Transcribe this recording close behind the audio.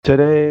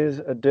Today's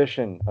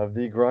edition of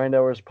the Grind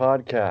Hours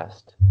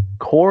podcast,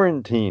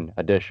 quarantine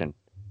edition.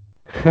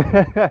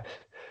 It's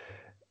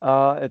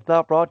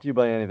not brought to you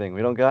by anything.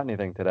 We don't got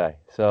anything today.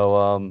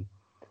 Brought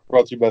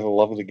to you by the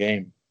love of the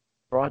game.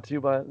 Brought to you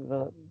by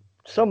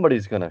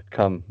somebody's gonna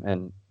come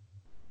and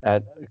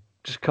at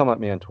just come at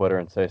me on Twitter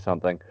and say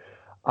something.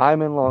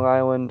 I'm in Long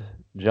Island.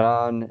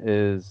 John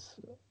is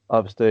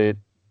upstate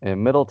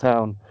in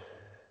Middletown.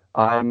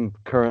 I'm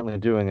currently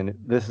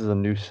this is a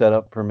new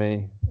setup for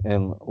me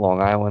in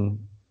Long Island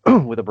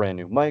with a brand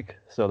new mic,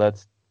 so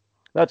that's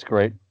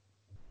great.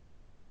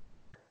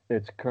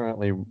 It's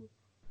currently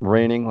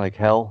raining like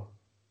hell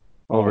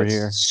Oh, over it's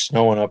here.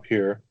 snowing up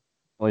here.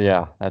 Well,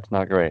 yeah, that's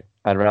not great.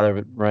 I'd rather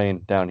it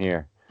rain down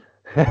here.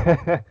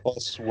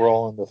 Plus, we're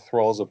all in the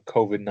thralls of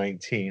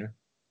COVID-19.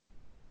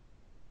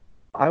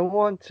 I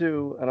want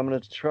to, and I'm going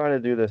to try to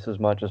do this as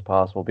much as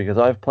possible because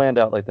I've planned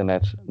out like the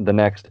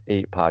next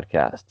 8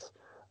 podcasts.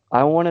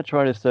 I want to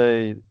try to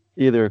say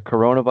either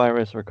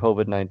coronavirus or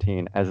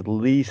COVID-19 as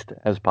least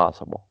as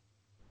possible.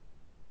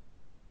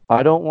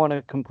 I don't want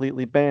to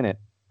completely ban it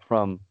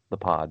from the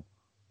pod,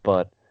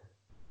 but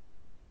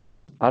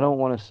I don't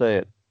want to say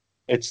it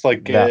It's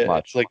like that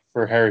much. it's like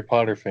for Harry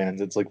Potter fans,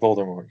 it's like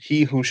Voldemort,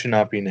 he who should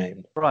not be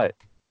named. Right.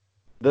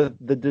 The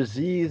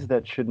disease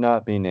that should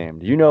not be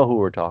named. You know who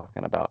we're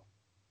talking about.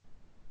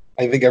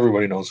 I think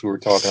everybody knows who we're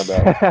talking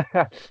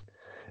about.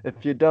 If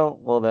you don't,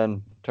 well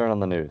then turn on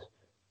the news.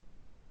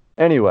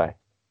 Anyway,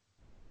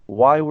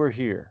 why we're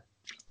here.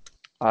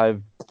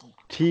 I've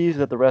teased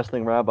that the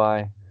wrestling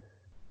rabbi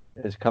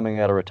is coming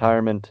out of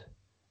retirement,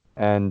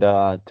 and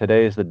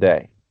today is the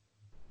day.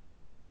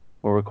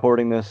 We're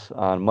recording this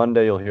on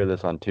Monday. You'll hear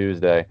this on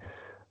Tuesday.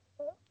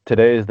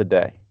 Today is the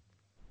day.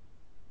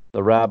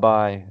 The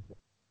rabbi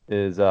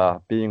is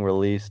being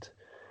released,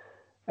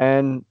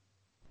 and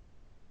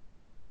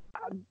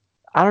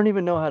I don't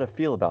even know how to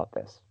feel about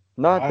this.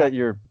 Not I that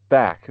you're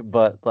back,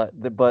 but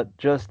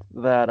just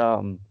that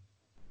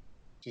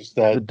just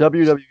the that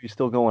WWE is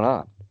still going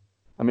on.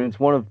 I mean, it's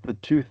one of the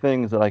two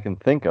things that I can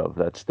think of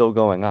that's still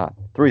going on.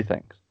 Three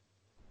things.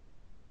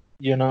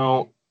 you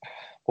know,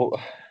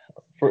 well,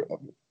 for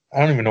I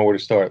don't even know where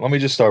to start. Let me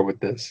just start with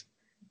this.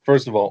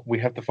 First of all, we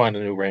have to find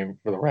a new name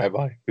for the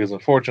rabbi because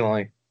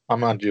unfortunately, I'm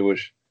not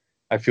Jewish.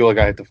 I feel like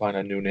I have to find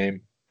a new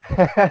name. All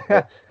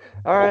Well,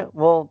 well, right.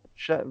 Well,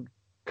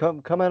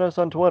 come at us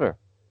on Twitter.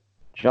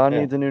 John yeah.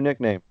 needs a new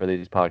nickname for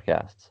these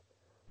podcasts.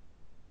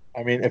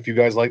 I mean, if you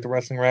guys like the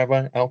wrestling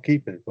rabbi, I'll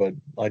keep it. But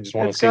I just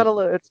want to see.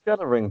 It's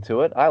got a ring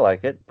to it. I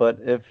like it, but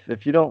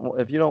if you don't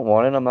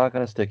want it, I'm not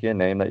going to stick you a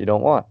name that you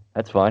don't want.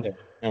 That's fine.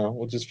 Yeah,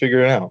 we'll just figure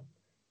it out.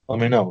 Let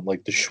me know,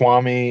 like the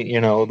Schwami,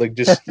 like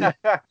just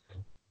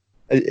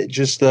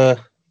just the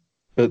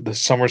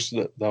summers.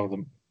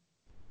 The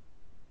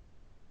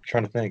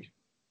trying to think.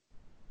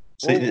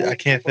 See, I We'll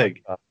can't work think.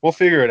 it out. We'll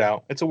figure it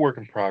out. It's a work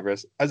in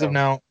progress. As of Yeah.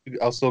 now,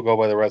 I'll still go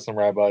by the wrestling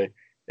rabbi.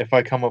 If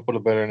I come up with a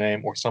better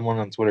name, or someone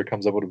on Twitter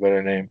comes up with a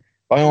better name,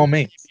 by all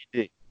means,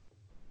 TBD.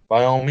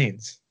 by all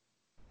means.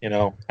 I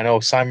know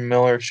Simon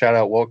Miller. Shout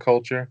out World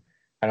Culture.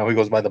 I know he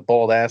goes by the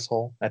bald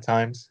asshole at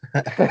times.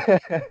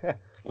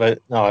 But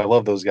no, I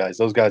love those guys.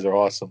 Those guys are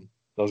awesome.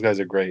 Those guys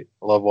are great.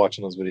 I love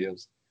watching those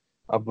videos.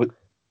 But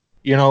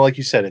like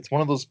you said, it's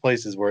one of those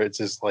places where it's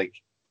just like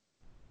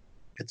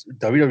it's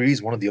WWE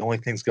is one of the only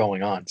things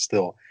going on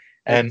still,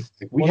 and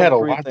It's we one had of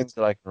a three lot to things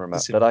that I can remember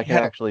listen. that I can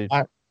actually.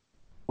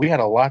 We had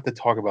a lot to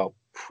talk about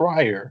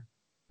prior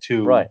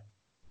to Right.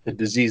 the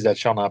disease that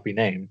shall not be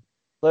named.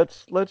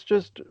 Let's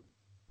just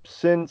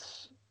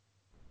since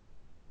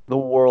the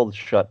world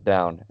shut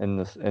down in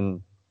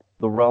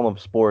the realm of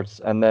sports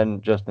and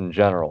then just in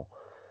general.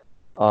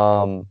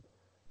 Um,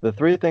 the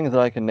three things that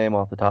I can name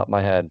off the top of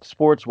my head,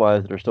 sports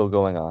wise, that are still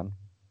going on: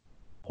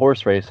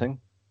 horse racing,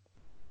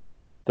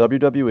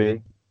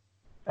 WWE,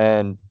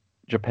 and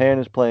Japan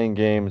is playing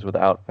games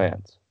without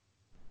fans.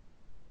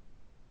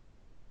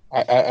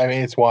 I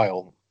mean, it's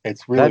wild.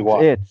 It's really That's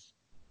wild. it.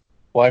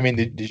 Well, I mean,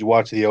 did you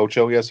watch the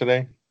Ocho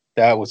yesterday?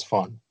 That was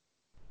fun.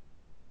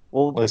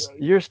 Well, Listen,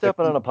 you're if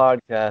stepping on a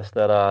podcast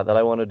that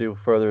I want to do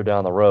further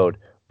down the road.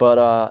 But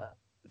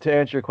to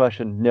answer your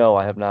question, no,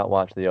 I have not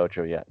watched the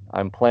Ocho yet.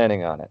 I'm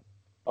planning on it.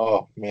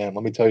 oh man,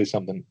 let me tell you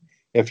something.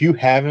 If you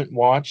haven't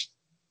watched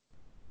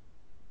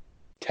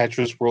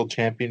Tetris World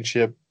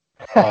Championship,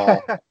 uh,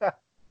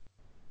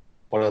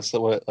 what else?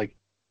 What like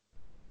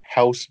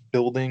House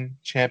Building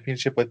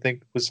Championship? I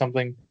think was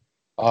something.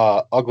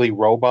 Ugly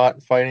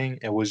robot fighting.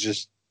 It was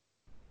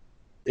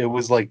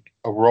like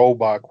a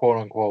robot, quote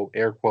unquote,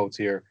 air quotes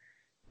here,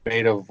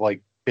 made of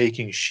like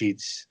baking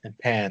sheets and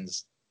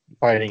pans,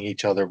 fighting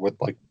each other with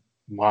like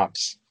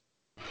mops.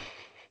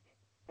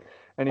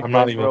 Any I'm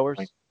not even lying.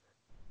 flamethrowers?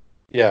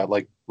 Yeah,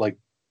 like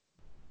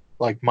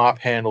mop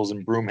handles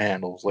and broom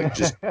handles, like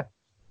just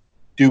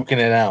duking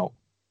it out.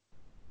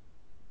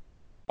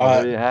 Well,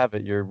 Uh, there you have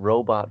it, your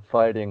robot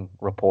fighting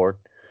report.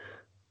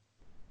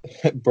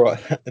 brought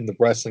in the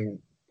wrestling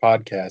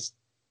podcast.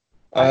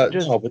 I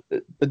just No, but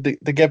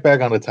to get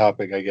back on the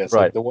topic, I guess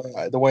like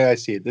right. the way I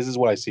see it, this is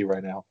what I see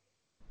right now.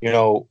 You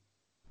know,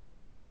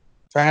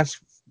 fast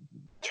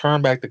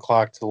turn back the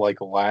clock to like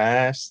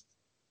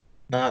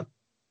not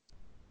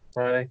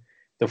Friday,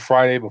 the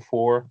Friday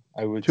before,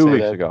 I would 2 say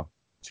weeks that ago.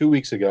 2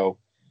 weeks ago.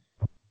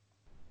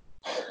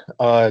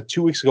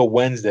 2 weeks ago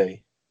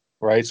Wednesday,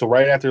 right? So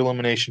right after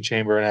Elimination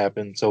Chamber it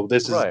happened. So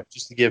this is Right.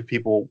 just to give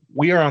people,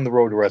 we are on the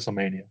road to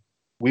WrestleMania.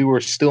 We were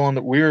on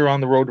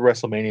the road to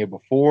WrestleMania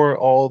before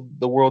all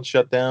the world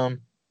shut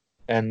down,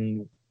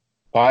 and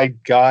by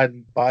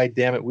God, by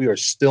damn it, we are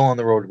still on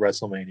the road to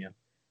WrestleMania.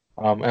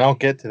 And I'll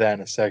get to that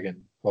in a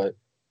second. But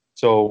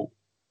so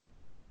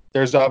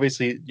there's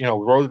obviously,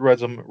 road to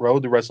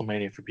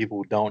WrestleMania, for people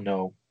who don't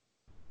know,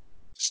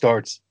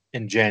 starts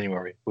in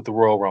January with the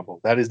Royal Rumble.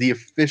 That is the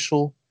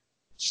official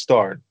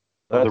start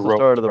of That's the the road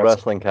start to of the WrestleMania,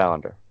 wrestling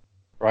calendar.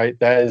 right?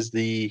 That's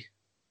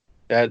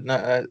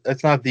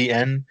not the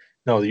end.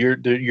 No,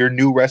 your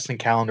new wrestling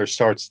calendar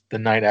starts the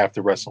night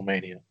after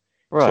WrestleMania.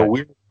 So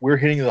Right. we're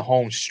hitting the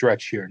home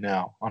stretch here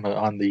now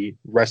on the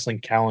wrestling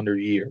calendar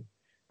year,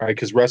 right?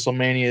 Because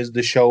WrestleMania is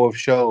the show of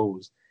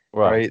shows,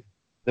 Right. right?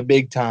 The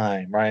big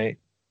time, right?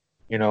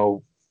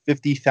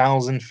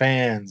 50,000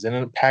 fans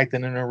and packed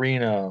in an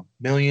arena,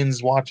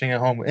 millions watching at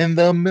home, in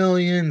the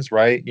millions,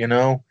 right?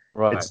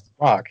 Right. It's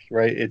rock,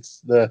 right?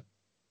 It's the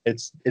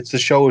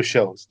show of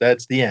shows.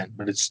 That's the end,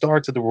 but it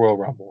starts at the Royal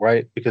Rumble,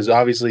 right? Because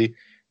obviously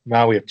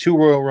now we have two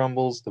Royal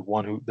Rumbles: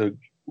 the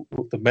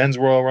men's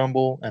Royal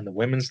Rumble and the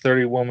women's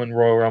 30-woman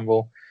Royal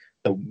Rumble.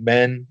 The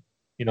men,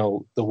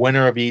 the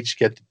winner of each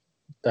get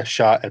a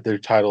shot at their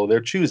title of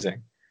their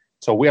choosing.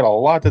 So we had a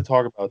lot to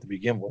talk about to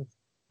begin with.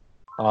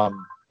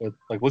 But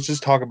like, let's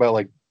just talk about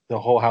like the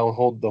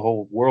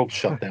whole world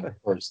shut down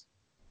first,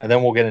 and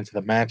then we'll get into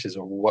the matches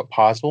or what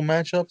possible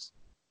matchups.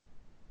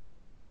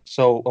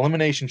 So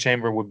Elimination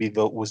Chamber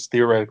was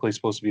theoretically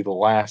supposed to be the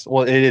last.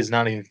 Well, it is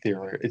not even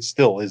theoretically. It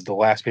still is the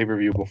last pay per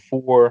view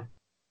before.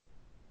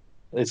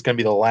 It's going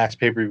to be the last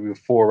pay per view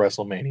before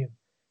WrestleMania.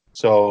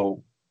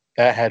 So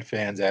that had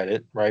fans at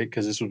it, right?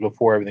 Because this was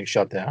before everything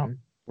shut down.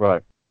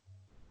 Right.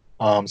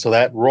 So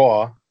that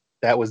Raw,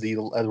 that was the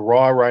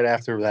Raw right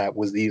after that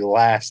was the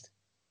last.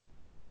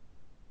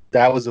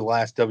 That was the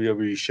last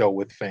WWE show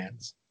with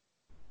fans.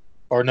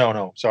 Or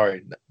no,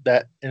 sorry,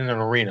 that in an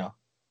arena.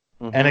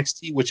 Mm-hmm.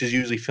 NXT, which is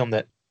usually filmed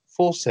at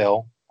Full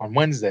Sail on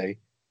Wednesday,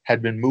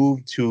 had been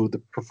moved to the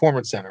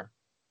Performance Center.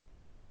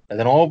 And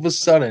then all of a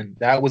sudden,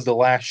 that was the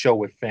last show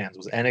with fans. It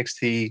was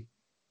NXT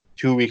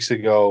 2 weeks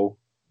ago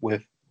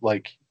with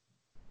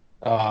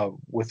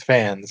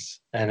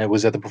fans, and it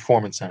was at the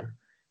Performance Center.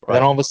 Right. And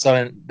then all of a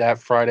sudden, that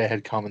Friday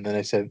had come, and then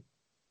they said,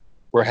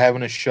 "We're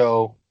having a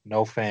show,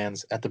 no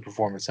fans, at the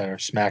Performance Center.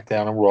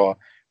 SmackDown and Raw,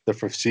 the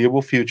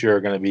foreseeable future,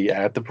 are going to be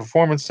at the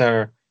Performance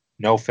Center,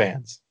 no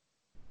fans."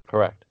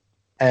 Correct.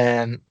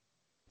 And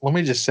let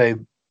me just say,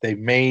 they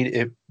made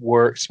it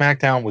work.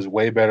 SmackDown was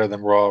way better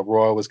than Raw.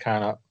 Raw was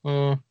kind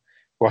of,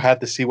 we'll have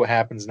to see what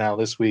happens now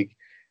this week.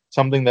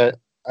 Something that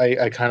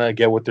I kind of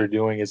get what they're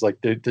doing is like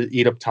to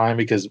eat up time,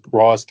 because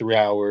Raw is 3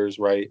 hours,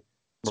 right?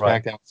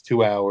 SmackDown's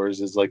 2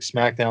 hours. Is like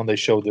SmackDown, they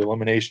showed the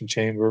Elimination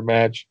Chamber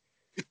match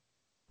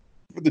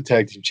for the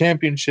Tag Team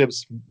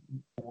Championships.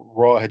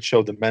 Raw had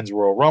showed the Men's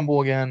Royal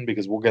Rumble again,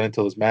 because we'll get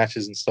into those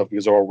matches and stuff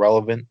because they're all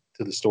relevant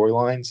to the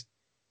storylines.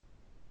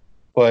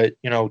 But,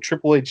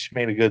 Triple H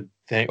made a good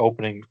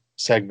opening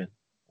segment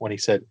when he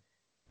said,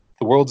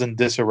 "The world's in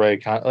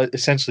disarray."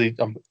 Essentially,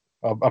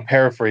 I'm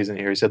paraphrasing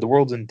here. He said, "The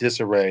world's in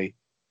disarray.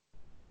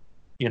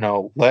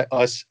 Let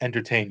us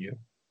entertain you,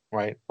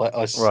 right? Let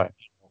us. Right.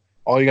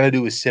 All you got to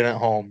do is sit at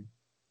home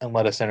and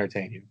let us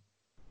entertain you."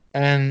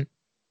 And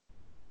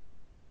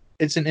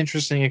it's an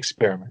interesting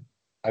experiment,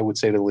 I would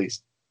say the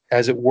least.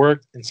 Has it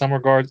worked in some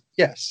regards?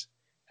 Yes.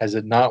 Has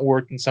it not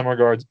worked in some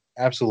regards?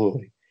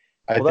 Absolutely.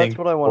 Well, that's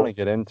what I want to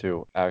get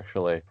into,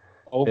 actually.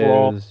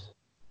 Overall, is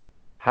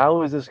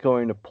how is this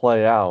going to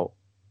play out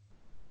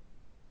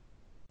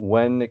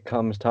when it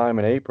comes time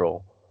in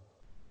April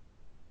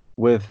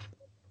with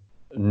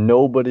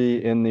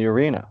nobody in the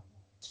arena?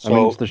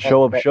 It's the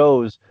show of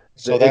shows.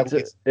 So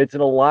it's a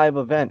live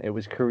event. It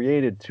was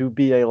created to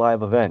be a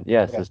live event.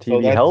 Yes, does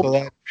TV help?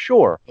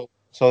 Sure.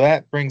 So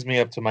that brings me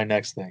up to my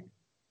next thing.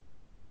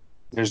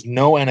 There's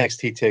no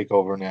NXT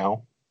takeover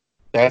now.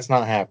 That's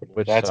not happening.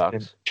 Which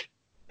sucks.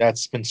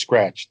 That's been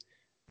scratched.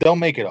 They'll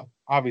make it up.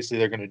 Obviously,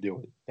 they're going to do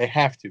it. They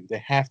have to. They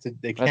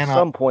cannot. At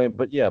some point,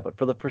 but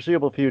for the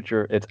foreseeable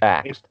future, it's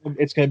axed.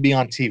 It's going to be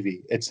on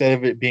TV. Instead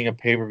of it being a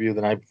pay-per-view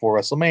the night before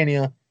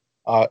WrestleMania,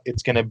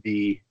 it's going to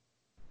be,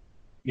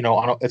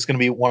 it's going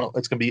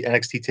to be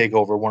NXT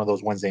Takeover one of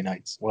those Wednesday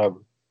nights, whatever,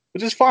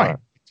 which is fine. Right.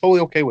 Totally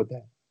okay with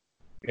that.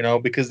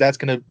 Because that's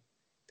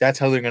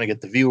how they're going to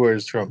get the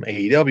viewers from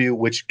AEW.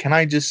 Which, can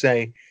I just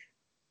say,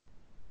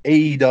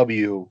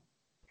 AEW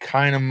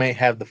kind of may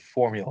have the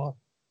formula,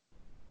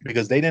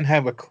 because they didn't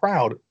have a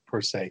crowd per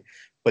se,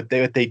 but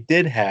they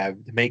did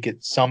have to make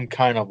it some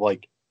kind of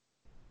like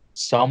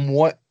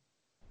somewhat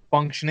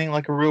functioning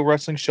like a real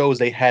wrestling show. Is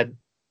they had,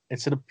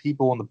 instead of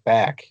people in the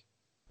back,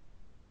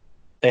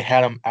 they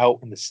had them out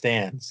in the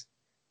stands.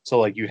 So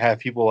like you have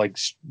people like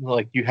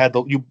you had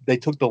they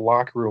took the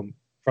locker room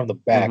from the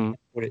back and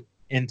put it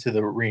into the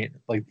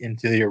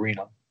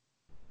arena,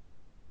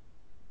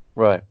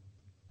 Right.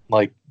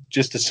 Like,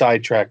 just to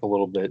sidetrack a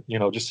little bit,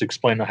 just to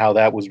explain how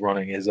that was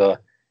running is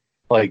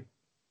like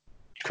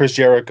Chris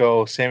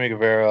Jericho, Sammy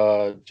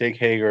Guevara, Jake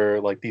Hager,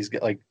 like these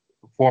like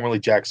formerly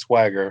Jack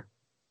Swagger,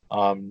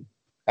 um,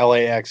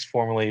 LAX,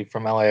 formerly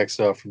from LAX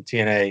from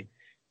TNA,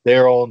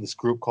 they're all in this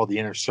group called the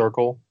Inner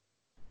Circle.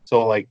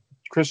 So like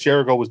Chris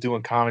Jericho was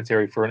doing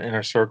commentary for an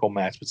Inner Circle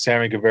match, but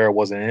Sammy Guevara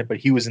wasn't in it, but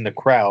he was in the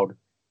crowd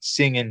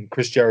singing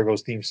Chris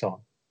Jericho's theme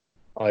song,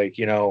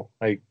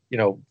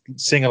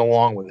 singing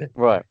along with it.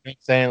 Right. You know what I'm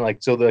saying,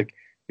 like, so like,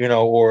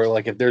 or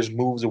like if there's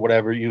moves or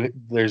whatever,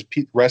 there's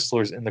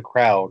wrestlers in the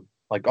crowd,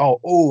 like,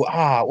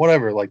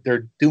 whatever, like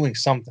they're doing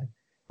something.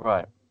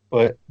 Right.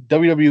 But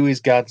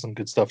WWE's got some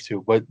good stuff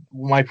too. But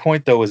my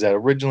point though is that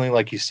originally,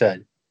 like you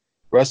said,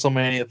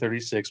 WrestleMania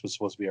 36 was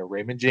supposed to be at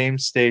Raymond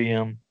James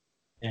Stadium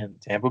in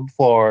Tampa,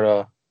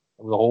 Florida,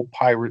 with the whole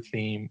pirate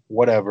theme,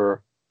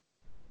 whatever.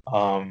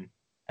 And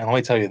let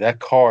me tell you, that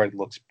card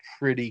looks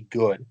pretty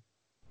good.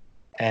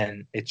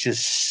 And it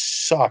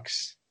just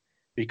sucks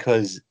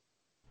because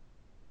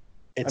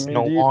it's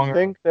no do longer. You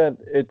think that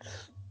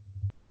it's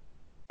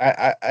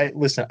I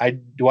listen. I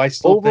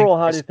still overall? think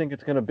How do you think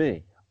it's going to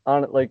be?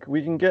 On like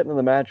we can get into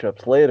the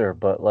matchups later,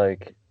 but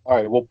like, all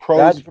right. Well,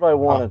 pros. That's what I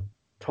want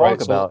to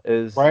talk about.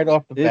 Is right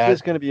off the bat,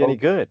 this going to be any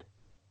good?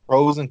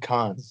 Pros and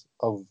cons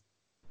of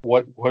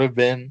what would have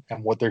been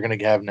and what they're going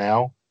to have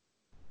now.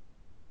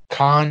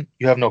 Con,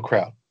 you have no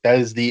crowd.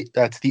 That's the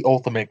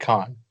ultimate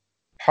con.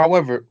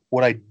 However,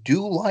 what I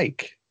do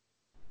like,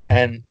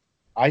 and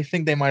I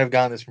think they might have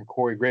gotten this from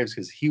Corey Graves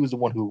because he was the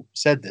one who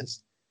said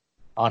this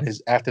on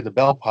his After the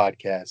Bell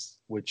podcast,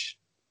 which,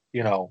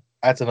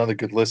 that's another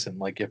good listen.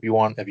 Like if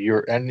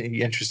you're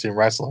any interested in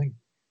wrestling,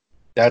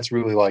 that's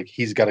really like,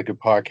 he's got a good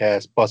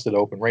podcast, Busted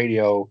Open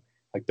Radio,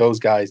 like those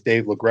guys,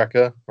 Dave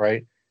LaGreca,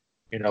 right?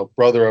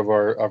 Brother of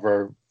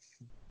our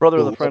brother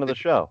of the friend of the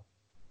show.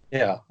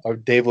 Yeah,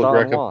 Dave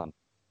LaGreca.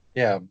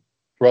 Yeah,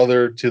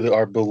 brother to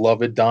our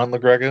beloved Don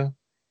LaGreca.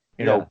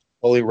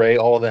 Holy Ray,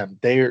 all of them.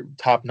 They're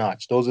top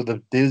notch.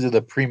 These are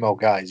the primo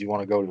guys you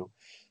want to go to.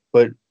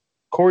 But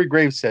Corey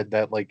Graves said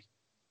that like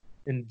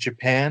in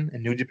Japan,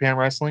 in New Japan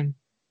Wrestling,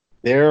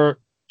 their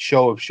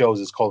show of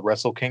shows is called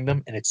Wrestle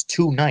Kingdom, and it's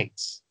 2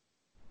 nights.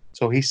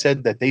 So he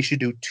said that they should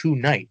do 2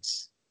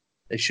 nights.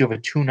 They should have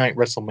a 2-night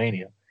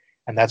WrestleMania,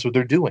 and that's what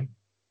they're doing,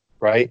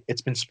 right?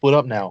 It's been split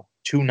up now,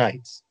 2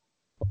 nights.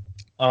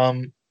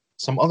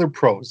 Some other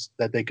pros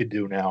that they could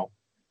do now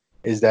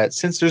is that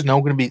since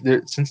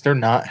since they're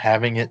not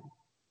having it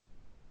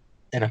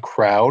in a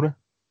crowd,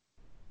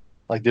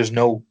 like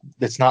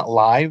it's not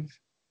live.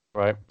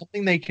 Right.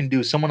 Something they can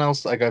do. Someone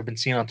else, like I've been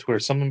seeing on Twitter,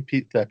 something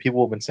that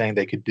people have been saying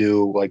they could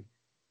do, like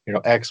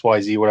X, Y,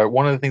 Z, whatever.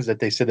 One of the things that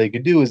they said they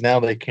could do is now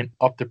they can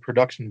up the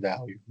production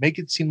value, make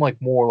it seem like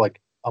more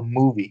like a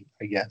movie,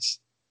 I guess.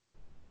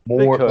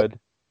 More they could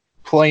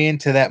play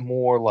into that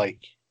more like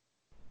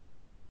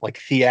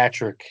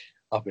theatric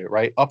of it,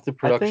 right? Up the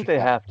production. I think they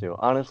have to.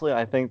 Honestly,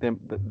 I think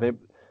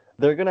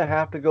they're gonna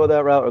have to go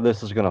that route, or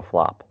this is gonna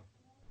flop.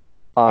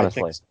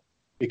 Honestly,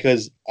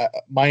 because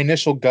my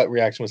initial gut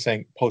reaction was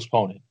saying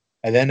postpone it,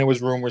 and then there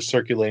was rumors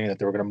circulating that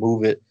they were going to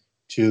move it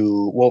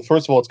to. Well,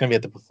 first of all, it's going to be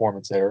at the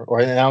Performance Center, or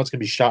now it's going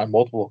to be shot in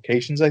multiple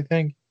locations. I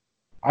think.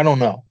 I don't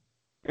know.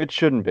 It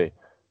shouldn't be.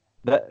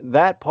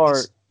 That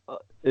part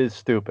is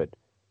stupid.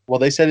 Well,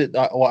 they said it.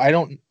 Well, I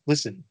don't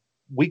listen.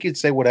 We could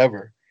say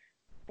whatever,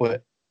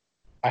 but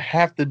I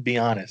have to be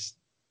honest.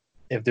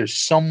 If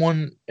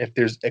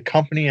there's a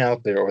company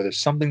out there, or there's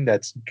something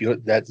that's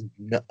good, that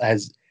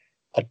has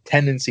a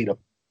tendency to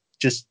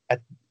just,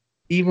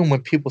 even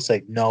when people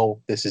say,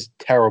 no, this is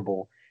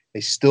terrible,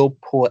 they still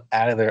pull it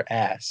out of their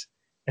ass.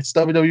 It's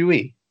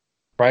WWE,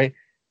 right?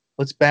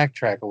 Let's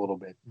backtrack a little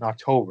bit. In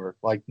October,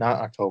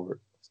 October,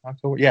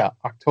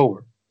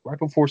 right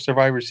before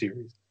Survivor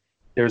Series,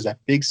 there was that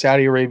big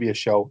Saudi Arabia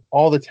show.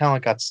 All the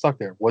talent got stuck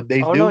there. What'd they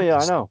do? Oh, no, yeah,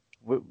 I know.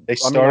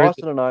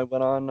 Austin and I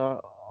went on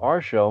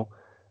our show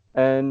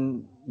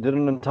and did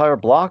an entire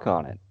block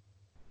on it.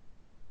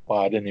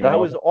 Wow, I didn't even know. That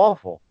was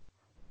awful.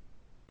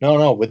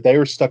 No, but they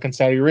were stuck in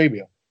Saudi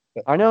Arabia.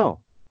 I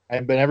know.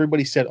 But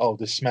everybody said, oh,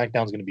 this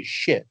SmackDown's going to be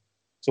shit.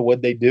 So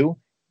what'd they do?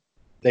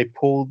 They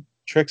pulled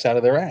tricks out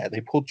of their ad.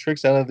 They pulled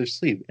tricks out of their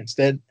sleeve.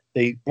 Instead,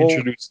 they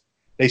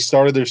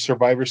started their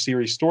Survivor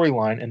Series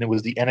storyline, and it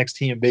was the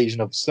NXT invasion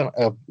of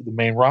the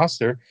main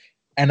roster.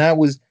 And I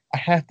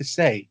have to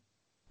say,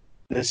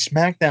 the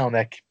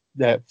SmackDown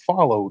that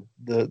followed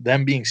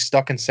them being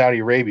stuck in Saudi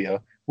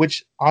Arabia,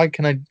 which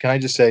can I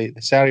just say,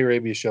 the Saudi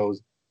Arabia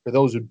shows, for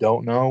those who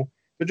don't know,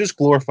 they're just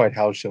glorified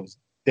house shows.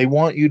 They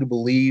want you to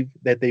believe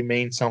that they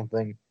mean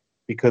something,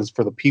 because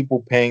for the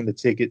people paying the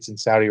tickets in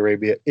Saudi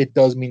Arabia, it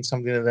does mean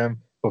something to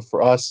them. But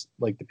for us,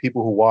 like the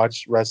people who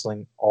watch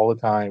wrestling all the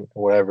time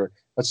or whatever,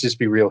 let's just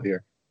be real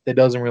here. It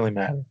doesn't really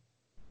matter.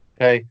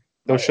 Okay?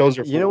 Those shows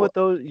are. You know what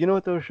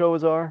those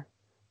shows are?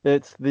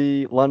 It's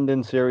the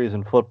London series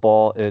in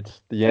football.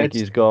 It's the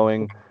Yankees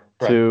going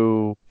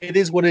to. It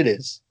is what it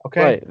is.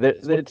 Okay. Right.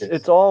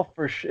 It's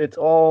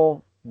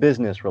all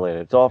business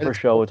related. It's all for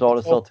show. It's all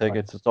to sell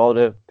tickets. It's all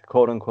to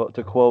quote unquote,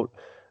 to quote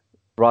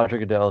Roger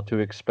Goodell to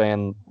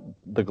expand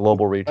the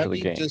global reach of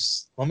the game.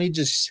 Let me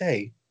just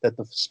say that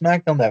the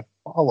SmackDown that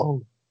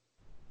followed,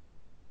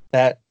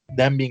 that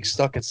them being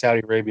stuck in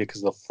Saudi Arabia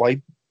because of the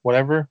flight,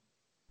 whatever,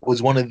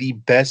 was one of the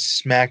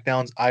best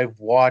SmackDowns I've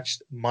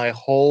watched my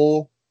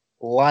whole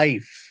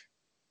life.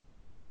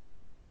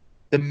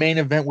 The main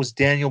event was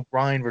Daniel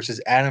Bryan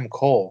versus Adam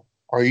Cole.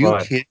 Are you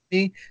kidding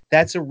me?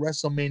 That's a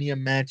WrestleMania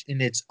match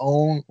in its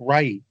own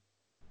right.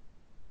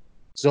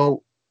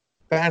 So,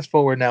 fast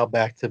forward now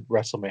back to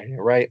WrestleMania,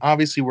 right?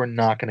 Obviously, we're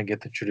not going to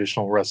get the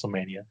traditional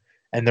WrestleMania,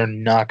 and they're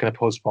not going to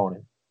postpone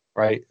it,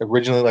 right?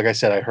 Originally, like I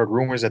said, I heard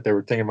rumors that they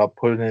were thinking about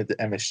putting it to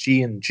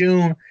MSG in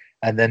June,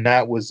 and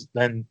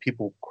then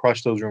people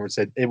crushed those rumors,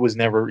 said it was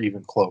never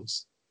even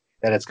close.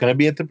 That it's going to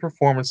be at the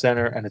Performance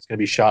Center, and it's going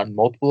to be shot in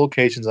multiple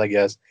locations, I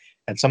guess.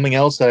 And something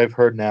else that I've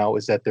heard now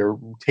is that they're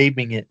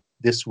taping it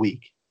this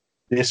week.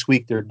 This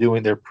week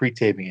they're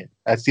pre-taping it.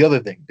 That's the other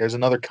thing. There's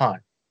another con.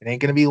 It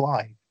ain't going to be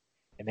live.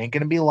 It ain't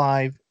going to be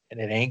live, and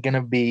it ain't going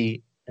to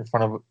be in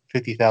front of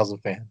 50,000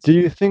 fans. Do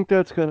you think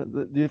that's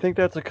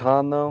a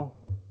con though?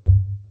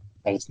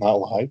 That it's not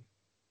live?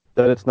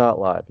 That it's not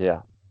live,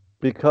 yeah.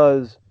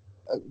 Because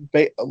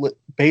based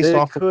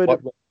off of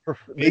what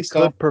they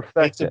could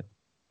perfect it.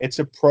 It's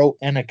a pro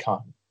and a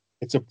con.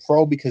 It's a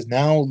pro because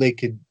now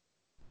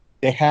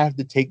they have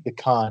to take the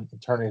con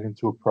and turn it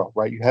into a pro,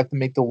 right? You have to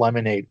make the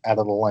lemonade out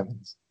of the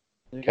lemons.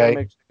 You're gonna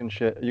make chicken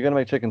shit. You're gonna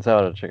make chicken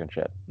salad out of chicken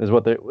shit.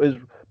 Is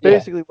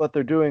basically what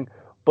they're doing.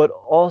 But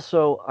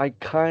also, I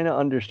kind of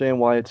understand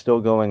why it's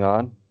still going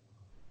on.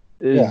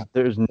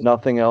 There's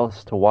nothing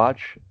else to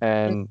watch,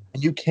 and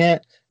you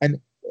can't. And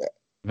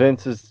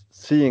Vince is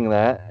seeing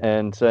that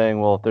and saying,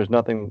 "Well, if there's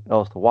nothing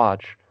else to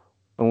watch,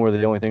 and we're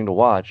the only thing to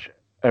watch,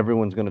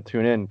 everyone's going to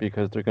tune in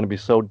because they're going to be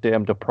so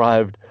damn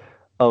deprived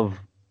of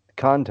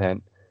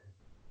content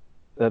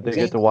that they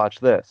get to watch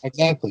this."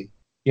 Exactly.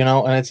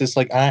 And it's just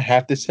like, I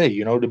have to say,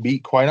 to be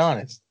quite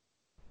honest,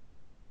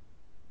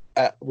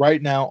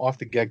 right now, off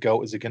the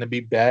get-go, is it going to be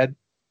bad?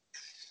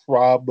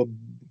 Probably.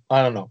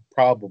 I don't know.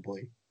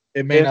 Probably.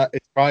 It may not.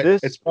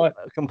 It's probably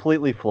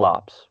completely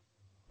flops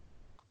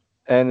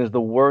and is the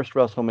worst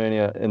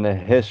WrestleMania in the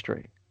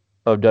history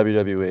of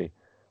WWE.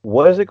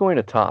 What is it going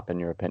to top,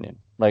 in your opinion?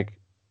 Like,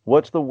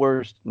 what's the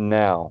worst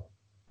now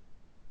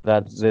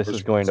that this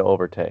is going to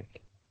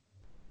overtake?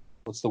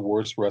 What's the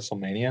worst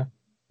WrestleMania?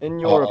 In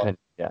your opinion,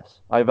 yes.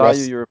 I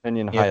value your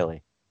opinion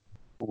highly.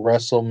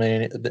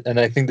 WrestleMania, and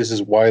I think this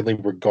is widely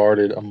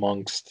regarded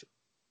amongst,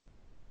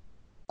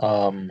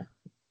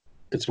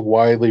 it's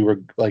widely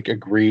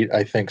agreed,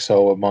 I think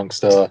so,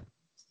 amongst the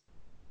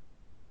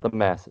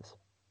masses.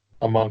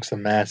 Amongst the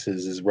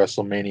masses is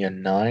WrestleMania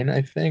 9,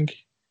 I think.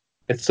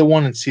 It's the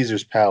one in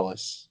Caesar's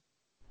Palace.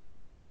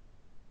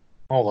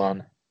 Hold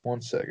on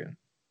 1 second.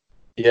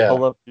 Yeah.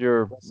 Pull up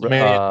your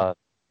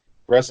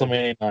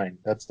WrestleMania 9.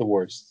 That's the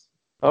worst.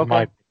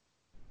 Okay.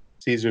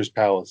 Caesar's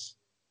Palace.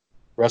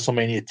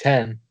 WrestleMania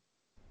 10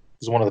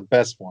 is one of the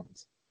best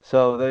ones.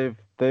 So they've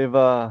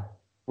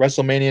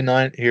WrestleMania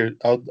 9 here.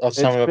 I'll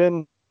sum it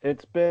up.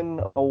 It's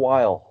been a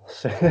while.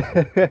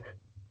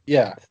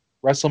 Yeah.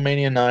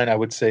 WrestleMania 9, I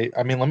would say.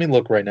 I mean, let me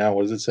look right now.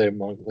 What does it say on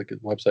a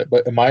website?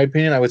 But in my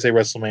opinion, I would say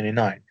WrestleMania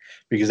 9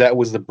 because that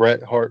was the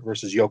Bret Hart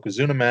versus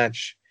Yokozuna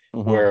match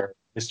where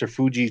Mr.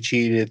 Fuji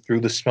cheated, threw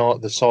the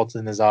salt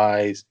in his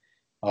eyes.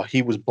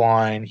 He was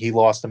blind. He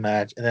lost the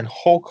match, and then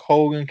Hulk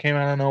Hogan came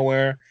out of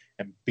nowhere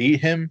and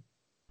beat him.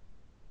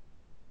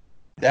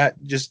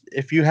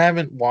 If you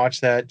haven't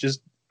watched that,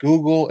 just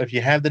Google. If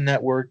you have the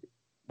network,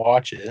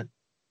 watch it.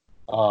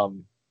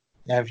 And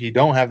if you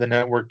don't have the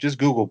network, just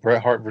Google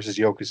Bret Hart versus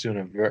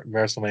Yokozuna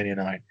WrestleMania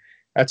 9.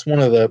 That's one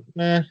of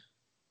the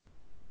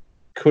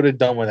could have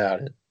done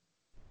without it.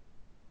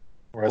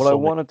 What I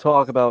want to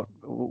talk about,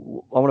 I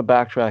want to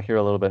backtrack here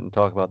a little bit and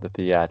talk about the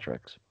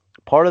theatrics.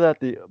 Part of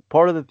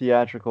the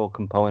theatrical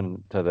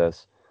component to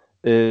this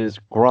is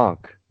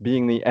Gronk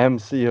being the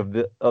MC of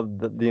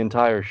the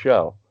entire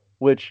show,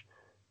 which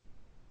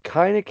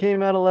kind of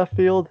came out of left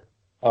field.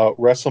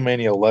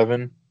 WrestleMania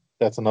 11,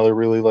 that's another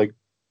really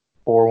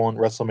poor one.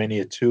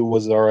 WrestleMania 2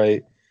 was all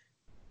right.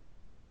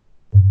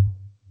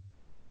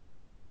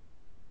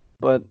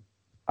 But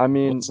I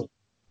mean,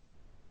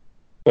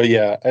 but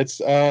yeah,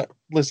 it's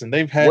listen,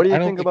 they've had. What do you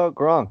think about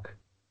Gronk?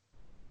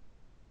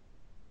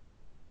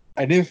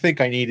 I didn't think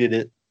I needed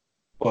it,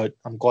 but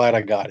I'm glad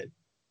I got it.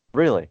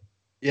 Really?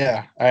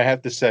 Yeah, I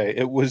have to say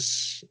it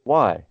was.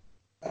 Why?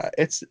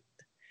 It's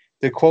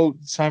to quote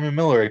Simon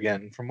Miller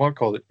again from What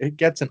Called It. It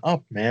gets an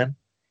up, man.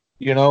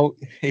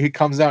 He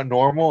comes out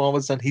normal. All of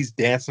a sudden, he's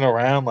dancing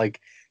around like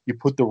you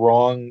put the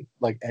wrong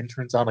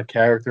entrance on a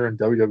character in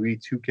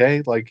WWE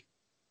 2K.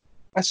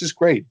 That's just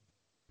great.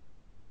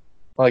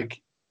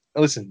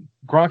 Listen,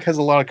 Gronk has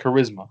a lot of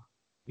charisma.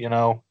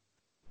 Yeah,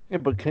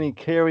 but can he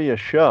carry a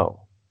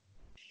show?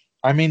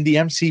 I mean, the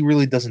MC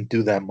really doesn't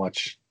do that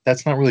much.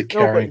 That's not really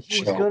carrying. No, but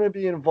he's going to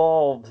be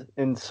involved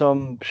in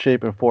some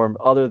shape and form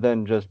other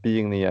than just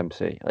being the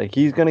MC.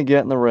 He's going to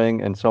get in the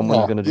ring and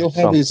someone's going to do something.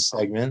 He'll have his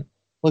segment.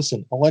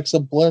 Listen, Alexa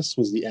Bliss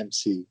was the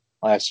MC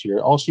last year.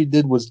 All she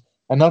did was,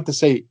 and not to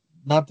say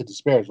not to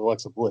disparage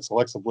Alexa Bliss.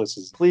 Alexa Bliss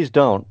is Please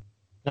don't.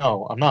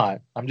 no, I'm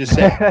not. I'm just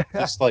saying,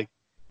 just like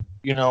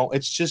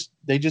it's just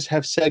they just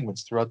have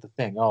segments throughout the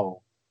thing.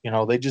 Oh,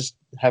 they just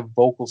have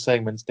vocal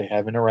segments. They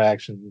have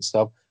interactions and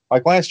stuff.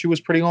 Like last year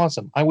was pretty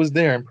awesome. I was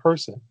there in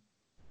person.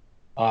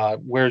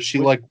 Where she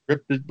like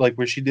ripped it, like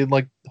where she did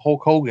like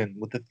Hulk Hogan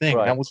with the thing.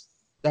 Right.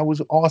 That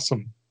was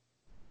awesome.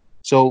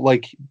 So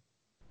like,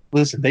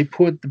 listen, they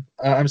put.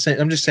 I'm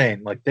just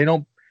saying, like they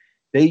don't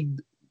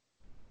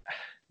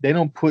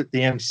put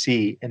the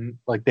MC and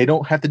like they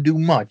don't have to do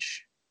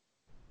much,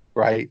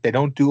 right? They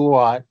don't do a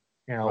lot.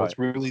 Right. It's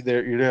really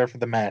there. You're there for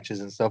the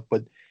matches and stuff.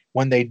 But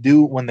when they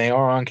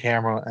are on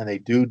camera and they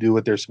do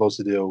what they're supposed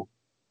to do,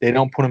 they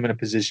don't put them in a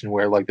position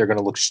where like they're going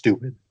to look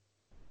stupid,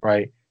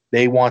 right?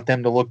 They want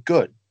them to look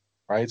good,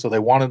 right? So they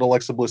wanted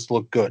Alexa Bliss to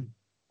look good,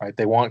 right?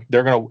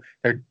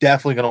 They're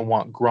definitely gonna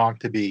want Gronk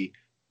to be.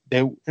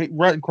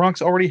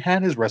 Gronk's already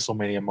had his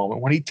WrestleMania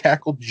moment when he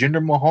tackled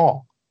Jinder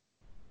Mahal.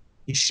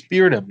 He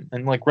speared him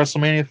in like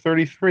WrestleMania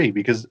 33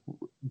 because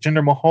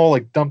Jinder Mahal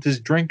like dumped his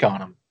drink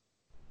on him.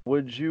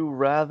 Would you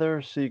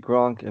rather see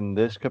Gronk in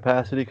this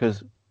capacity?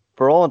 Because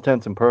for all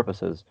intents and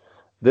purposes,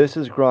 this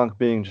is Gronk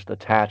being just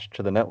attached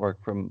to the network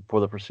for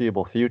the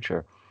foreseeable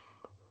future.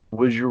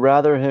 Would you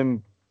rather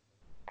him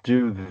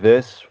do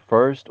this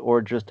first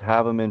or just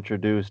have him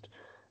introduced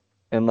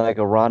in like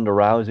a Ronda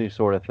Rousey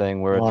sort of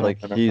thing where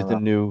it's he's the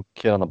new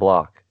kid on the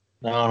block?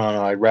 No.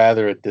 I'd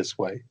rather it this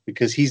way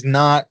because he's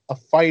not a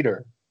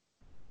fighter,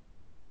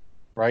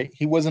 right?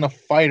 He wasn't a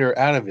fighter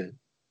out of it.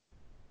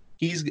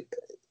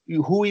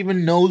 Who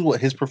even knows what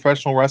his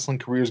professional wrestling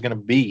career is going to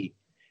be?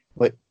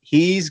 But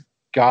he's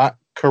got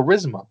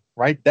charisma,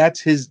 right? That's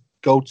his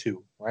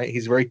go-to, right?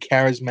 He's very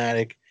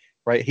charismatic,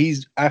 right?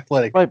 He's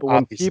athletic. Right, but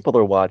obviously, when people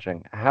are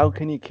watching, how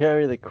can he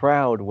carry the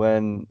crowd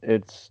when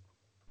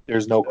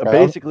there's no crowd?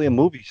 Basically a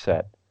movie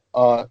set.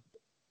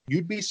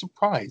 You'd be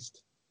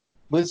surprised.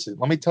 Listen,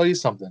 let me tell you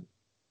something.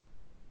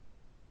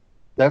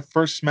 That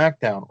first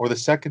SmackDown or the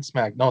second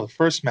the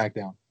first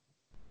SmackDown,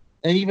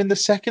 and even the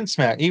second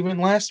even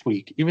last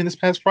week, even this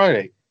past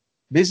Friday,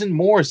 Miz and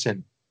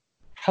Morrison.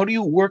 How do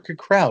you work a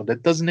crowd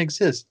that doesn't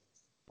exist?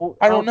 Well,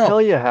 I don't know.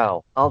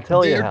 I'll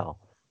tell you how.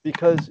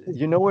 Because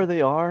you know where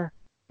they are,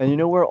 and you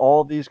know where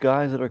all these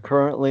guys that are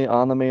currently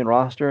on the main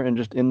roster and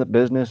just in the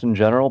business in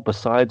general,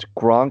 besides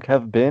Gronk,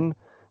 have been.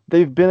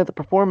 They've been at the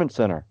Performance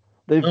Center.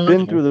 They've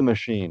been through the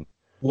machine.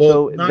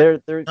 Well, so they're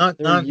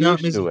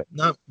used to it.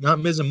 Not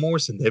Miz and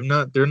Morrison.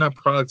 They're not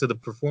products of the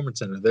Performance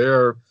Center.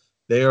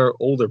 They are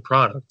older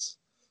products.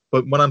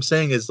 But what I'm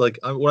saying is what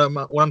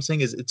I'm saying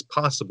is it's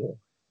possible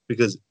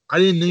because I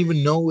didn't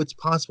even know it's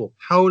possible.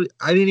 I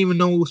didn't even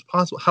know it was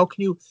possible. How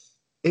can you?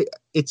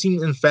 It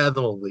seemed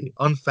unfathomable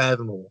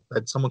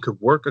that someone could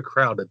work a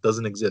crowd that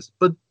doesn't exist.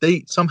 But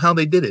they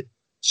did it.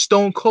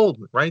 Stone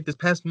Cold, right? This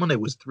past Monday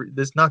was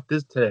not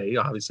this today,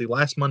 obviously.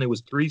 Last Monday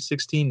was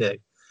 3/16 day.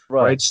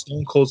 Right?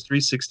 Stone Cold's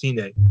 3/16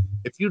 day.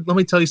 Let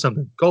me tell you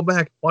something. Go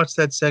back, watch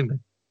that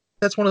segment.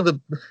 That's one of the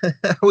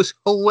that was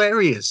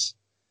hilarious.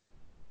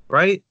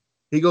 Right?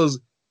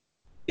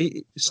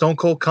 Stone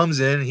Cold comes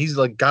in, he's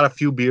like got a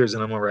few beers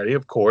in him already,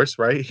 of course,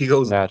 right? He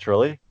goes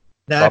naturally.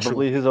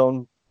 Probably his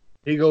own.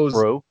 He goes,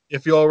 bro.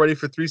 If you're all ready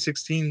for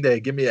 3/16 day,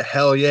 give me a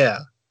hell yeah.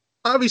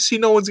 Obviously,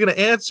 no one's going to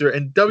answer.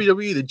 And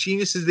WWE, the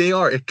geniuses they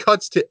are, it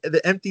cuts to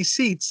the empty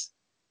seats.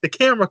 The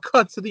camera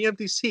cuts to the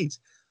empty seats.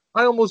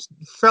 I almost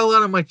fell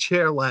out of my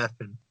chair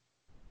laughing.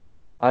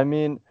 I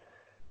mean,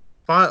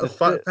 fast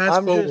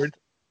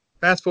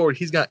forward.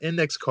 He's got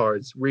index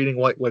cards reading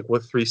what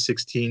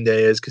 3/16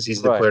 day is because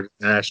he's declared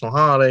a national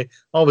holiday.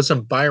 All of a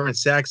sudden, Byron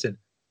Saxton.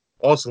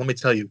 Also, let me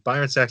tell you,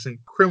 Byron Saxton,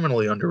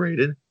 criminally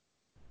underrated,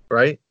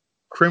 right?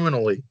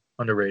 Criminally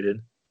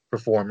underrated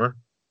performer.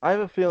 I have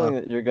a feeling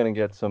that you're going to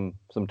get some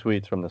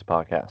tweets from this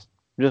podcast.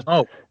 Just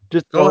go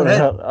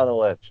ahead on a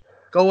ledge.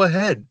 Go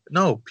ahead.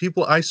 No,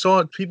 I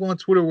saw people on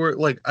Twitter were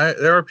like,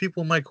 there are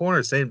people in my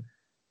corner saying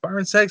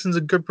Byron Saxton's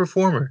a good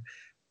performer.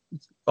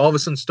 All of a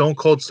sudden, Stone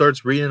Cold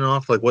starts reading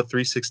off like what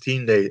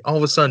 3/16 day. All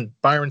of a sudden,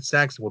 Byron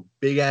Saxton with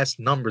big ass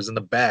numbers in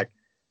the back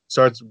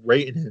starts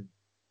rating him.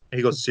 And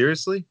he goes,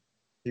 seriously?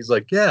 He's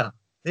like, yeah,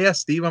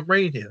 Steve, I'm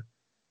rating you.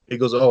 He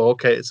goes, oh,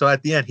 okay. So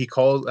at the end, he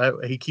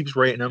keeps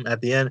rating him.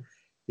 At the end,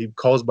 he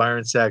calls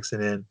Byron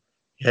Saxton in.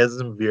 He has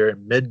him beer.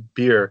 And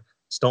mid-beer,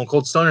 Stone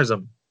Cold stunners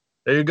him.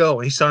 There you go.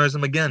 And he stunners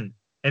him again.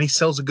 And he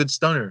sells a good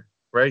stunner,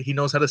 right? He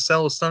knows how to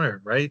sell a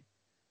stunner, right?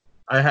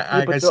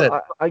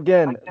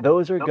 Again,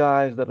 those are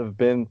guys that have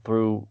been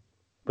through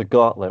the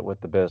gauntlet with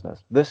the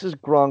business. This is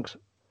Gronk's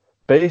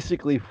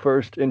basically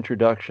first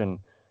introduction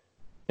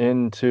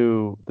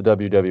into the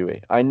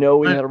WWE. I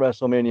know he had a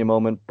WrestleMania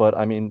moment, but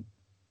I mean,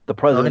 the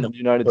president of the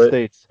United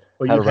States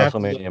had a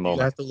WrestleMania moment.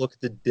 You have to look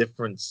at the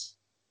difference.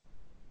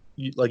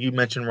 Like you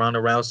mentioned Ronda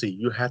Rousey,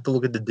 you have to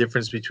look at the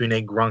difference between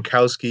a Rob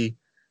Gronkowski,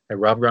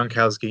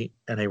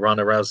 and a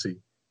Ronda Rousey,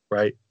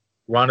 right?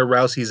 Ronda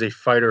Rousey is a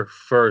fighter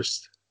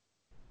first,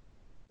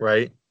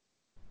 right?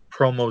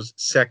 Promos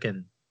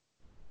second.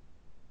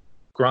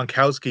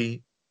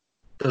 Gronkowski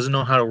doesn't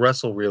know how to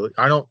wrestle really.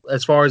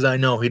 As far as I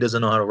know, he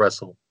doesn't know how to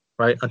wrestle,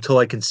 right? Until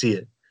I can see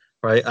it,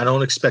 right? I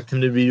don't expect him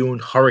to be doing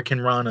Hurricane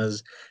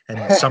Ranas and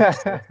some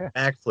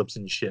backflips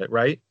and shit,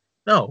 right?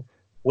 No.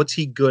 What's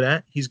he good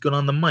at? He's good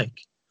on the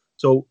mic.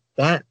 So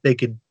that they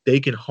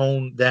can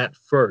hone that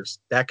first.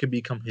 That could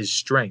become his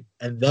strength,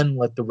 and then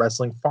let the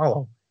wrestling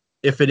follow.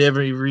 If it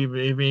ever,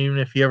 even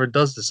if he ever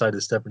does decide to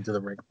step into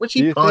the ring, which Do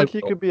he you probably think he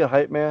will. could be a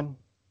hype man?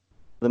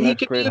 The He next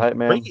could be great a hype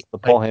man? great. The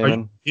Paul Are you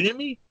Heyman? kidding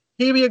me?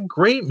 He'd be a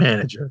great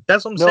manager.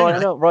 That's what I'm No, saying. I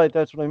know, right?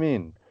 That's what I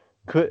mean.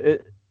 Could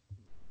it?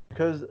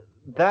 Because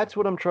that's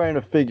what I'm trying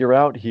to figure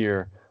out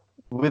here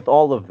with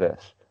all of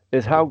this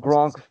is how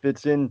Gronk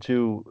fits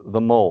into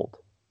the mold.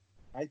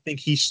 I think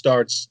he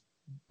starts.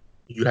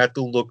 You have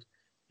to look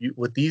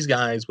with these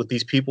guys, with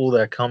these people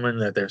that come in,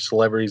 that they're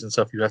celebrities and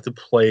stuff. You have to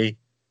play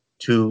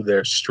to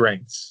their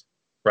strengths,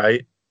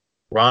 right?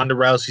 Ronda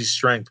Rousey's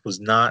strength was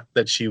not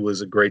that she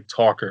was a great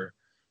talker;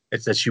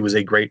 it's that she was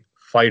a great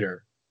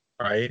fighter,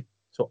 right?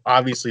 So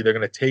obviously they're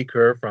going to take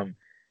her from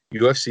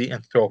UFC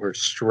and throw her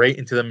straight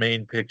into the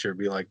main picture.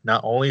 Be like,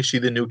 not only is she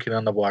the new kid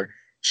on the block,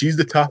 she's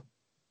the top.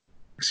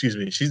 Excuse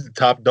me, she's the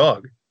top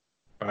dog,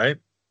 right?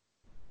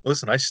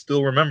 Listen, I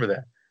still remember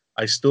that.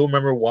 I still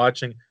remember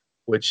watching,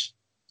 which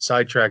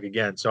sidetrack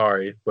again,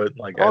 sorry, but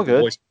like I All have to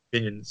good. voice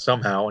opinion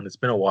somehow, and it's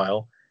been a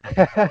while.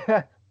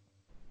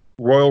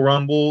 Royal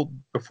Rumble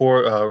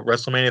before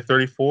WrestleMania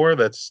 34,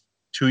 that's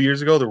 2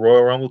 years ago, the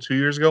Royal Rumble 2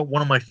 years ago,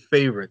 one of my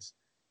favorites.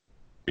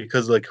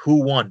 Because like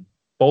who won?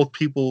 Both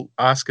people,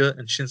 Asuka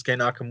and Shinsuke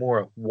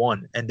Nakamura,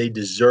 won, and they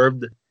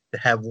deserved to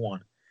have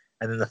won.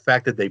 And then the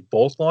fact that they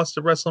both lost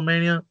to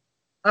WrestleMania,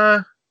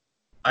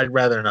 I'd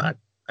rather not.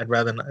 I'd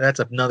rather not.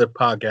 That's another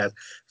podcast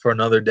for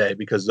another day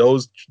because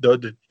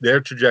their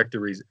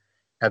trajectories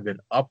have been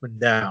up and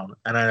down,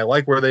 and I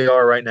like where they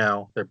are right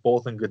now. They're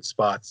both in good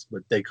spots,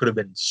 but they could have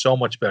been so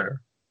much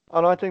better. Oh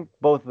no, I think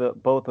both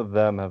of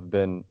them have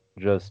been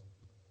just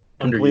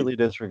Underused. completely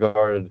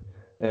disregarded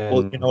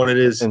Well, you know what it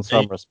is. in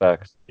some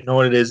respects. You know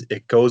what it is.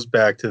 It goes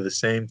back to the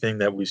same thing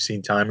that we've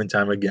seen time and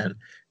time again.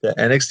 The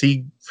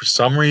NXT, for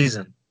some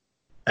reason,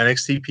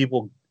 NXT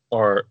people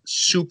are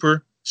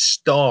super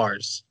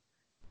stars,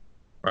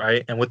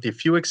 right? And with the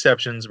few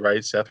exceptions,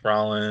 right? Seth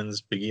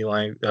Rollins,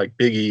 like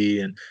Big E,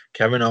 and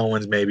Kevin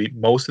Owens, maybe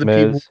most of the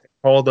people Miz.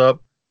 called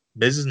up.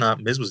 Miz is not.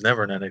 Miz was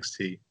never in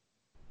NXT.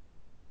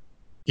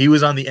 He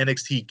was on the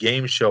NXT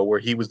game show where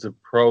he was the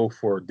pro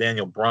for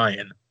Daniel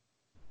Bryan.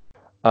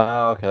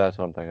 Okay, that's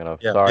what I'm thinking of.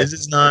 Yeah, Sorry. Miz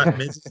is not.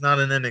 Miz is not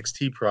an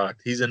NXT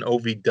product. He's an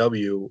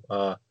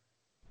OVW.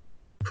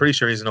 Pretty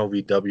sure he's an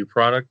OVW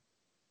product.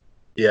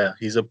 Yeah,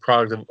 he's a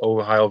product of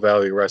Ohio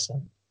Valley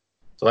Wrestling.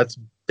 So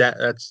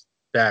that's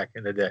back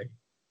in the day,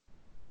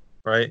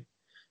 right?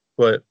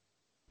 But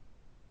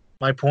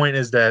my point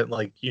is that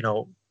like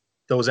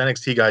those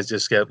NXT guys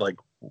just get like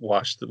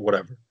washed,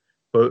 whatever.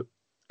 But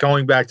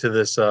going back to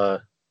this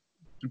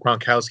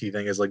Gronkowski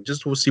thing is like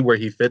just we'll see where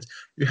he fits.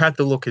 You have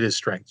to look at his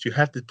strengths. You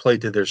have to play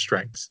to their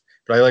strengths.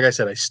 But like I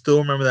said, I still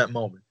remember that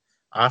moment.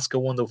 Asuka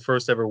won the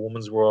first ever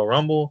Women's Royal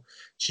Rumble.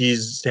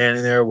 She's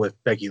standing there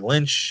with Becky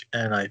Lynch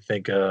and I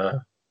think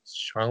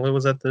Charlotte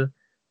was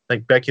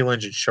like Becky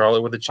Lynch and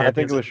Charlotte were the champions.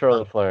 I think it was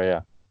Charlotte Flair,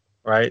 yeah.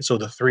 Right? So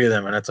the three of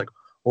them, and it's like,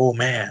 oh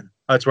man.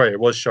 That's right, it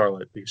was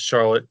Charlotte because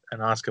Charlotte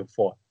and Asuka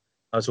fought.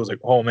 So it was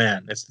like, oh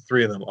man, it's the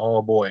three of them.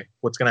 Oh boy,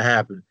 what's gonna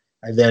happen?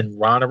 And then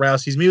Ronda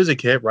Rousey's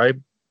music hit, right?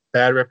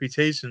 Bad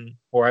Reputation,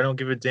 or I Don't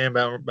Give a Damn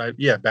about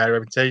Bad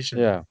Reputation.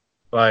 Yeah.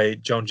 By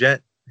Joan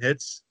Jett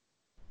hits,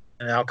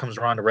 and out comes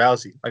Ronda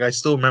Rousey. Like I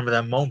still remember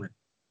that moment.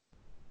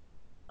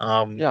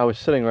 Yeah, I was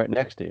sitting right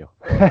next to you.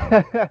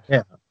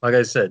 Yeah, like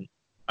I said,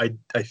 I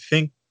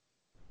think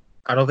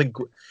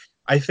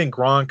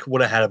Gronk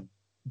would have had a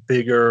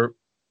bigger,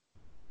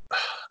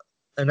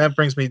 and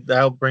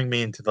that'll bring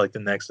me into like the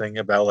next thing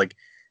about like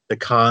the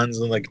cons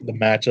and like the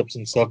matchups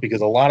and stuff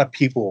because a lot of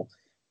people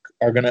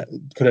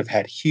could have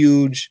had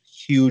huge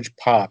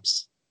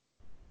pops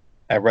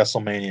at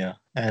WrestleMania,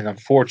 and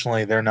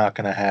unfortunately they're not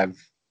gonna have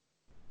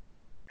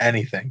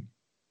anything,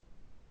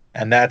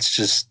 and I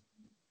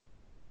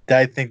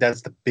think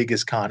that's the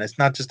biggest con. It's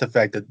not just the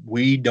fact that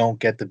we don't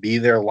get to be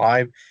there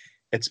live.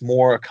 It's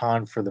more a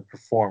con for the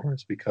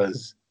performers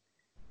because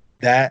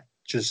that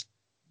just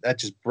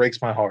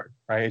breaks my heart,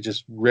 right? It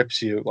just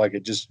rips you, like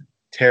it just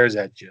tears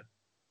at you.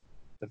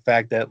 The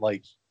fact that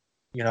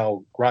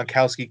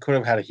Gronkowski could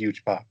have had a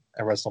huge pop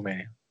at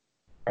WrestleMania,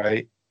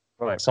 right?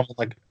 Right. Someone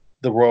like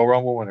the Royal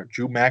Rumble winner,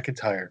 Drew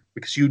McIntyre,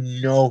 because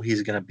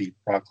he's gonna beat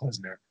Brock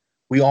Lesnar.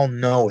 We all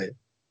know it.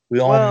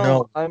 We all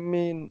know. I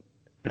mean,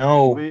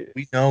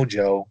 we know,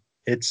 Joe.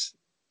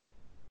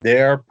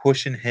 They're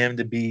pushing him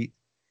to be.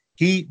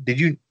 Did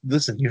you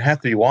listen? You have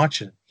to be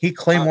watching. He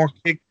Claymored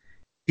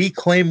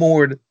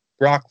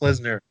Brock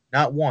Lesnar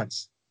not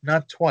once,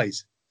 not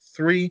twice,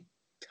 3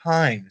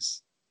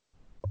 times.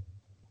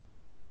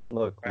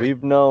 Look, right?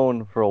 We've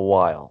known for a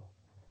while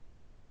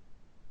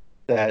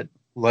that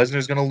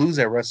Lesnar's going to lose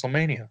at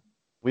WrestleMania.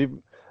 We've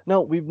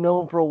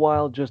known for a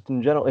while just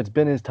in general. It's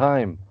been his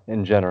time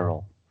in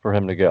general for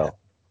him to go.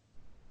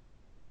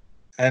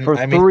 And for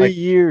 3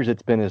 years,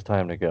 it's been his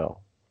time to go.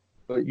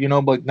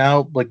 But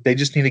now, like, they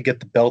just need to get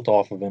the belt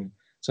off of him,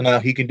 so now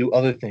he can do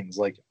other things.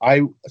 Like,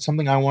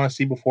 something I want to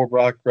see before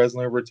Brock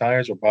Lesnar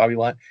retires or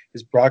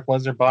is Brock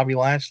Lesnar Bobby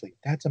Lashley.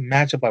 That's a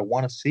matchup I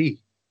want to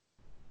see.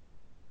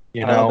 I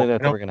don't think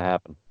that's ever going to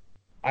happen.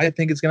 I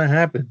think it's going to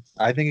happen.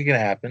 I think it can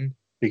happen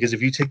because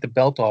if you take the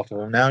belt off of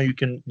him,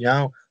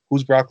 now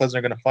who's Brock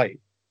Lesnar going to fight?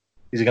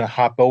 Is he going to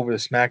hop over to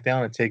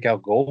SmackDown and take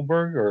out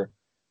Goldberg or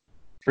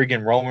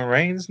freaking Roman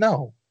Reigns?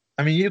 No.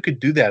 I mean, you could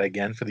do that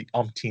again for the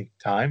umpteenth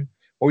time,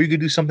 or you could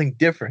do something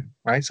different,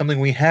 right? Something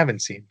we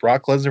haven't seen.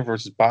 Brock Lesnar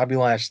versus Bobby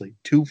Lashley,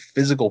 two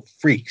physical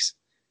freaks.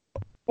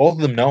 Both of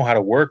them know how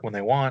to work when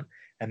they want,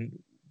 and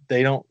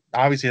they're not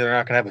going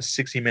to have a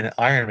 60-minute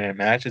Iron Man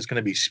match. It's going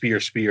to be spear.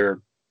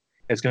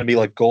 It's going to be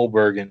like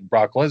Goldberg and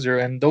Brock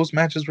Lesnar, and those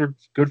matches were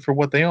good for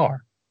what they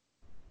are.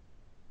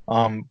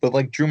 But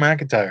like Drew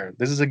McIntyre,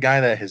 this is a guy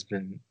that has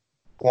been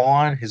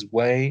clawing his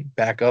way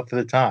back up to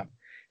the top,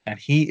 and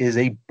he is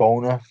a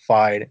bona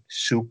fide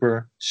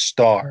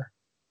superstar.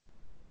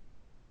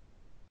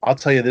 I'll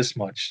tell you this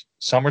much: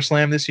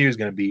 SummerSlam this year is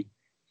going to be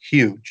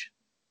huge.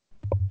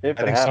 If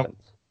it happens.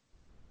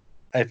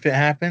 If it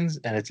happens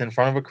and it's in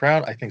front of a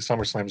crowd, I think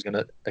SummerSlam is going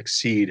to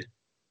exceed.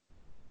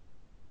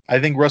 I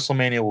think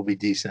WrestleMania will be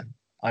decent.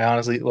 I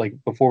honestly, like,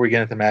 before we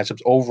get into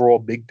matchups, overall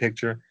big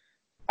picture,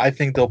 I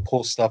think they'll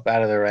pull stuff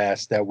out of their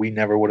ass that we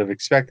never would have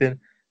expected.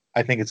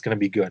 I think it's going to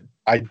be good.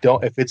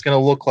 If it's going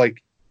to look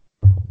like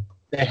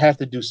they have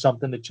to do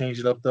something to change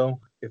it up, though.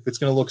 If it's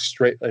going to look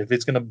straight, if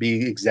it's going to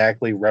be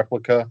exactly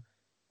replica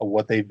of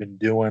what they've been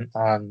doing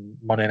on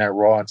Monday Night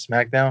Raw and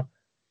SmackDown,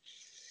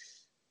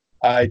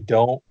 I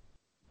don't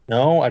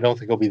know. I don't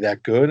think it'll be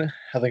that good.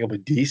 I think it'll be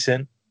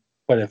decent.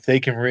 But if they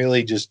can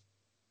really just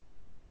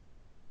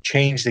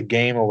change the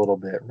game a little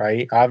bit,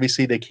 right?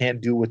 Obviously, they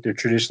can't do what they're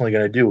traditionally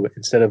going to do.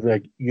 Instead of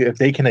if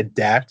they can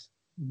adapt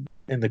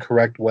in the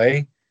correct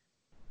way,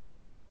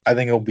 I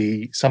think it'll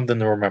be something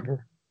to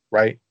remember,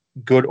 right?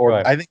 Good or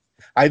right.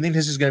 I think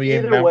this is going to be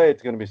either way.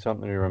 It's going to be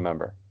something to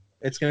remember.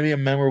 It's going to be a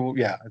memorable,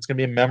 it's going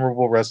to be a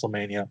memorable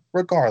WrestleMania,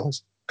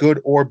 regardless, good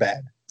or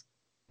bad.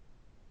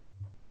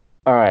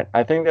 All right,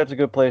 I think that's a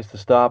good place to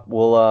stop.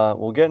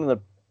 We'll get into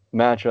the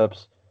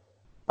matchups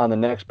on the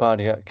next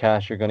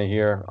podcast you're going to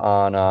hear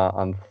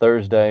on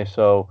Thursday.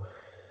 So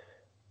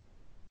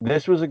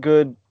this was a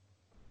good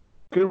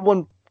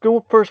one,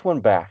 good first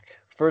one back.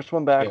 From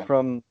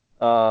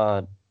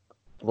the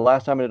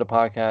last time I did a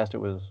podcast. It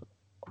was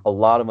a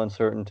lot of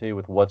uncertainty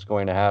with what's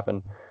going to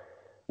happen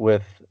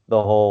with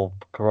the whole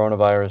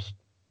coronavirus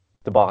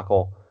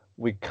debacle.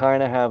 We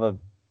kind of have a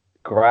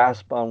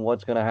grasp on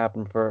what's going to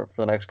happen for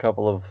the next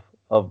couple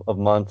of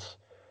months.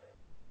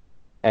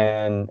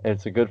 And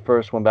it's a good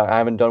first one back. I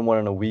haven't done one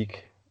in a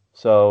week,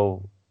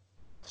 so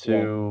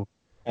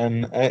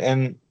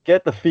and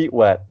get the feet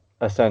wet,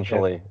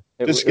 essentially.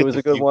 It was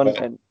a good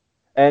one,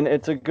 and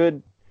it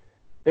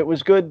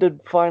was good to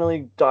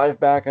finally dive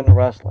back into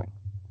wrestling.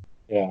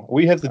 Yeah,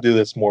 we have to do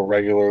this more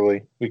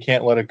regularly. We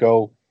can't let it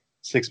go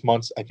 6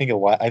 months. I think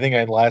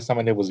last time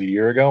I did was a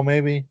year ago,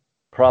 maybe.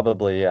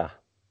 Probably, yeah.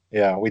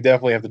 Yeah, we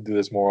definitely have to do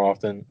this more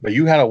often. But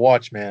you had to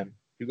watch, man.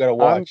 You got to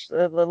watch.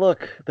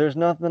 Look, there's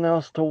nothing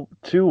else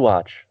to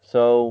watch,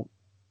 so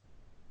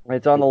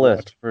it's on the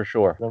list for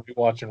sure. You'll be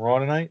watching Raw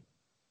tonight?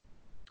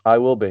 I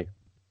will be.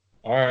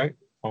 All right,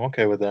 I'm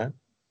okay with that.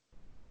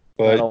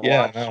 But I'll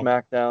watch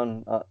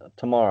SmackDown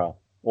tomorrow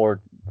or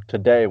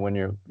today when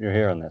you're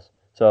hearing this.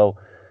 So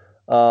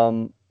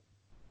now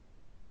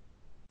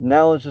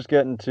let's just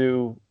get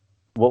into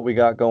what we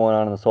got going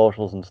on in the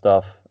socials and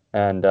stuff,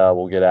 and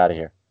we'll get out of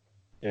here.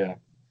 Yeah.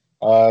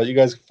 You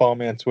guys can follow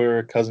me on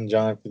Twitter,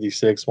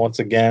 CousinJohn56. Once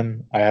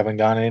again, I haven't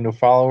gotten any new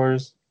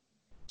followers.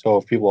 So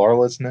if people are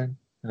listening,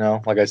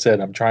 like I said,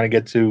 I'm trying to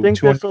get to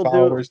 200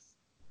 followers.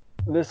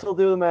 This will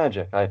do the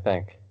magic, I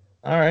think.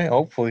 All right,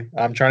 hopefully.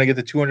 I'm trying to get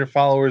to 200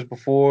 followers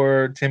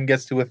before Tim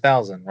gets to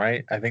 1,000,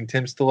 right? I think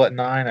Tim's still at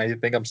 9. I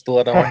think I'm still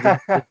at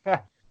 100.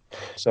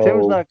 So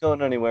Tim's not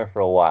going anywhere for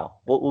a while.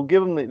 We'll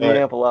give him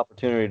the ample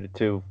opportunity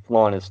to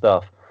flaunt his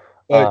stuff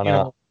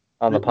on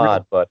the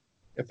pod. But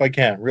if I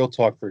can, real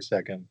talk for a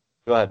second.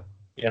 Go ahead.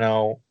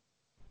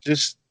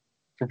 Just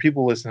for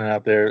people listening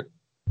out there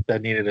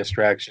that need a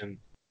distraction,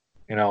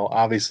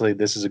 obviously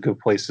this is a good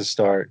place to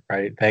start,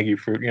 right? Thank you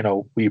for,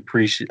 we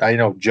appreciate, I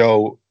know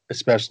Joe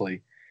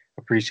especially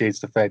appreciates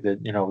the fact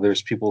that,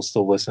 there's people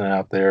still listening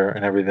out there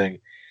and everything,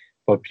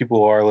 but people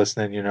who are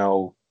listening,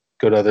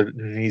 good other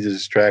needs a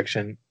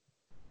distraction.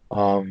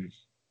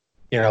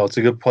 It's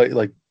a good place.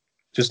 Like,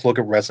 just look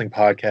at wrestling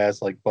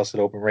podcasts like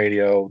Busted Open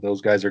Radio. Those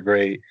guys are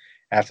great.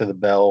 After the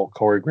Bell,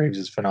 Corey Graves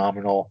is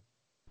phenomenal.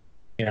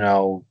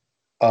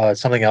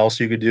 Something else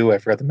you could do, I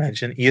forgot to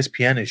mention,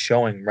 ESPN is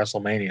showing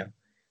WrestleMania,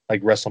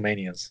 like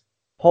WrestleManias.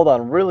 Hold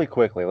on, really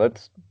quickly.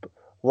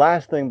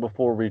 Last thing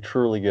before we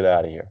truly get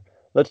out of here.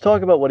 Let's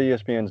talk about what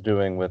ESPN's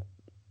doing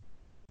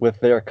with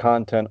their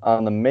content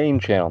on the main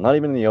channel, not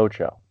even the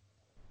Ocho.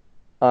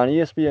 On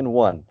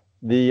ESPN1,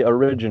 the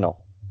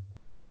original,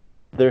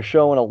 they're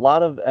showing a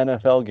lot of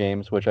NFL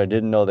games, which I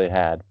didn't know they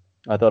had.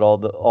 I thought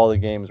all the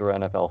games were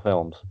NFL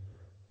films.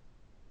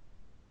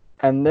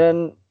 and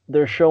then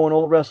they're showing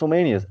old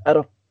WrestleManias out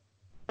of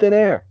thin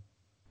air.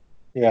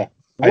 Yeah,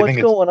 I What's think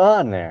it's. going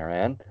on there,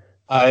 man?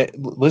 I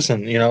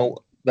listen.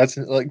 That's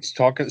like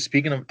talking.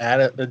 Speaking of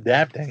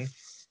adapting,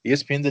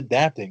 ESPN's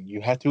adapting.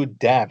 You have to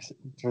adapt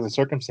to the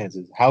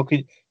circumstances. How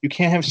could you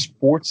can't have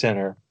Sports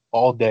Center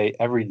all day,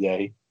 every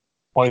day,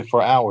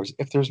 24 hours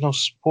if there's no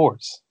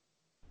sports.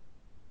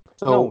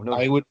 So No,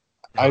 I would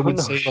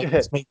no say like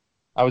shit.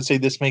 I would say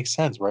this makes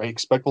sense, right?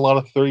 Expect a lot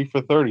of 30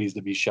 for 30s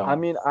to be I shown.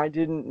 mean, I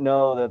didn't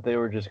know that they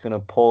were just gonna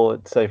pull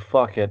it, say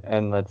fuck it,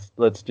 and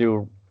let's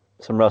do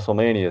some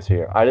WrestleManias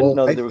here. I didn't Well,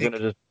 know that I they were think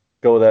gonna just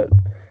go that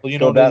well,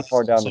 go that this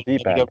far is down the also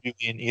deep end.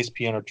 WWE and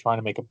ESPN are trying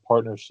to make a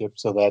partnership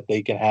so that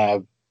they can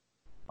have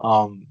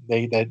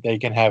they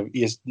can have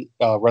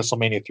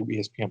WrestleMania through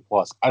ESPN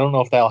Plus. I don't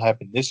know if that'll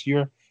happen this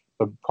year,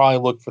 but probably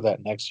look for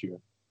that next year.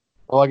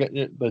 Well,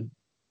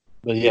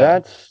 but yeah,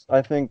 That's,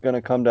 I think,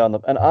 gonna come down the.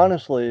 And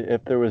honestly,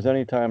 if there was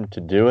any time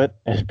to do it,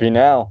 it'd be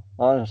now.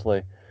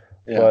 Honestly,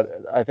 yeah,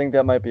 but I think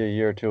that might be a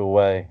year or two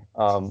away.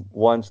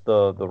 Once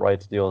the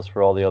rights deals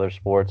for all the other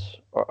sports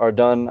are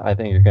done, I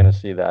think you're gonna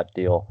see that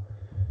deal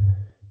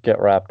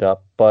get wrapped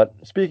up. But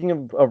speaking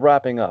of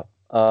wrapping up,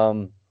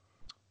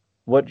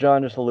 what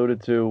John just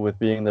alluded to with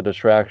being the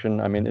distraction,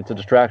 I mean, it's a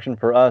distraction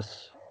for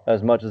us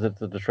as much as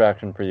it's a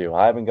distraction for you.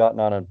 I haven't gotten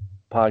on a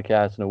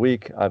podcast in a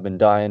week. I've been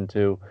dying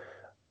to,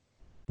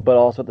 but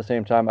also at the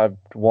same time, I've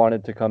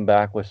wanted to come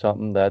back with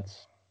something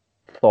that's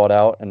thought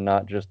out and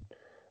not just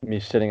me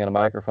sitting in a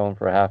microphone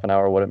for a half an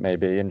hour, what it may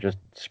be, and just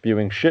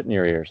spewing shit in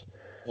your ears.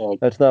 yeah.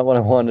 That's not what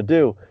I wanted to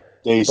do.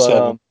 Day But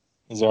 7.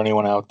 Is there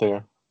anyone out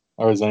there,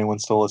 or is anyone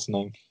still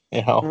listening?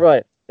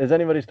 right. Is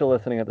anybody still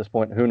listening at this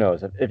point? Who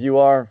knows? If you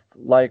are,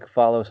 like,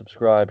 follow,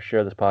 subscribe,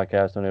 share this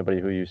podcast on anybody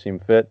who you seem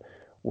fit.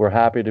 We're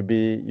happy to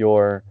be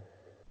your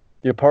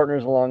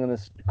partners along in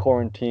this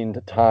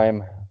quarantined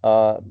time.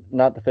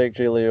 Not the fake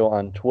J Leo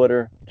on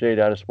Twitter,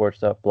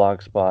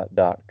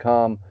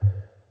 jdatasports.blogspot.com.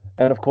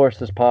 And of course,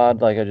 this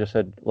pod, like I just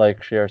said,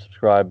 like, share,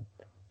 subscribe.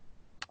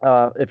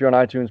 If you're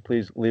on iTunes,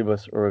 please leave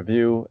us a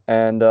review.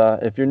 And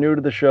if you're new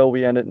to the show,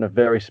 we end it in a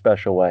very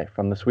special way.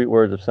 From the sweet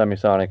words of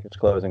Semisonic, it's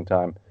closing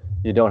time.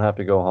 You don't have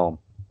to go home,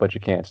 but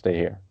you can't stay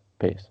here.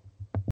 Peace.